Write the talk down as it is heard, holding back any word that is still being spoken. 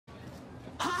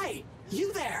Hi,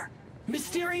 you there.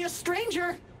 Mysterious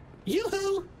stranger.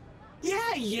 Yoo-hoo.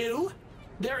 Yeah, you.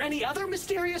 There any other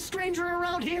mysterious stranger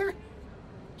around here?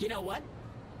 You know what?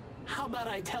 How about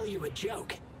I tell you a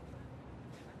joke?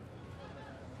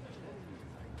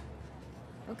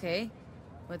 Okay.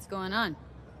 What's going on?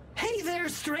 Hey there,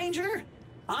 stranger.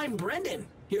 I'm Brendan,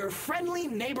 your friendly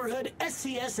neighborhood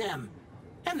SCSM,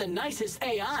 and the nicest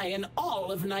AI in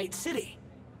all of Night City.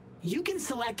 You can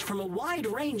select from a wide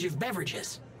range of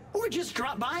beverages, or just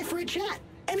drop by for a chat,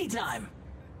 anytime.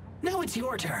 Now it's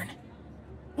your turn.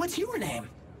 What's your name?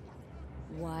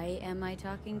 Why am I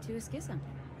talking to a schism?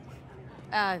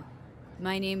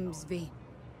 My name's V.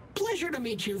 Pleasure to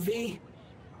meet you, V.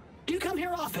 Do you come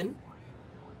here often?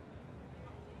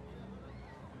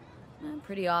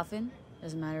 Pretty often,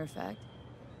 as a matter of fact.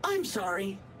 I'm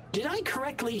sorry. Did I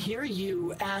correctly hear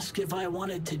you ask if I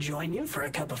wanted to join you for a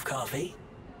cup of coffee?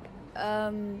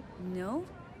 No?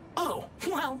 Oh,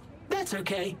 well, that's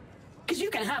okay. 'Cause you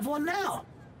can have one now.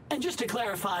 And just to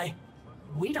clarify,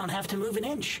 we don't have to move an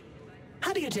inch.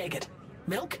 How do you take it?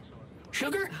 Milk?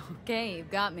 Sugar? Okay,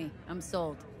 you've got me. I'm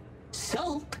sold.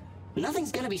 Sold?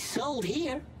 Nothing's gonna be sold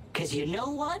here. 'Cause you know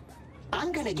what?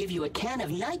 I'm gonna give you a can of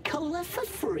Night Cola for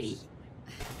free.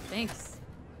 Thanks.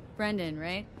 Brendan,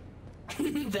 right?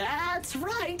 That's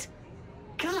right.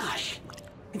 Gosh,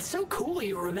 it's so cool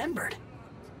you remembered.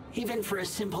 Even for a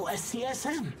simple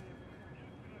SCSM.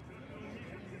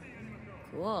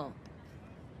 Cool.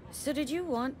 So did you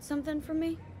want something from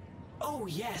me? Oh,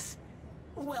 yes.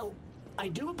 Well, I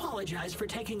do apologize for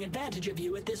taking advantage of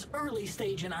you at this early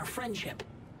stage in our friendship.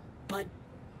 But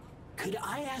could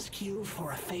I ask you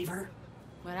for a favor?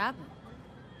 What happened?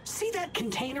 See that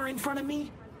container in front of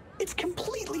me? It's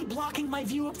completely blocking my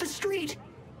view of the street,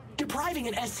 depriving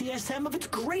an SCSM of its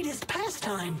greatest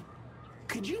pastime.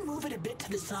 Could you move it a bit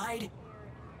to the side?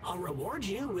 I'll reward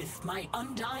you with my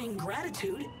undying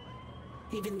gratitude,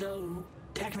 even though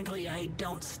technically I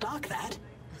don't stock that.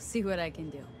 I'll see what I can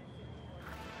do.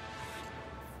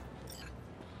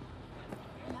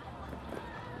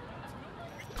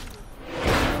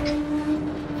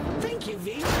 Thank you,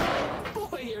 V.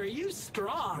 Boy, are you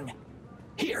strong.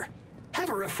 Here, have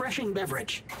a refreshing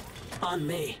beverage. On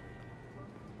me.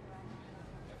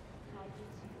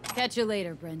 Catch you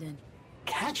later, Brendan.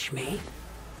 Catch me?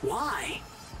 Why?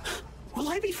 Will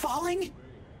I be falling?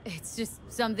 It's just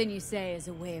something you say as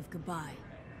a way of goodbye.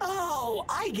 Oh,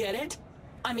 I get it.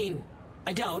 I mean,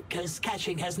 I don't, because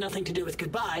catching has nothing to do with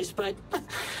goodbyes, but...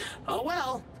 oh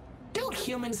well. Don't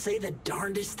humans say the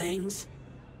darndest things?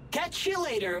 Catch you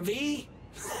later, V.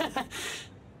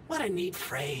 What a neat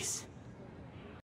phrase.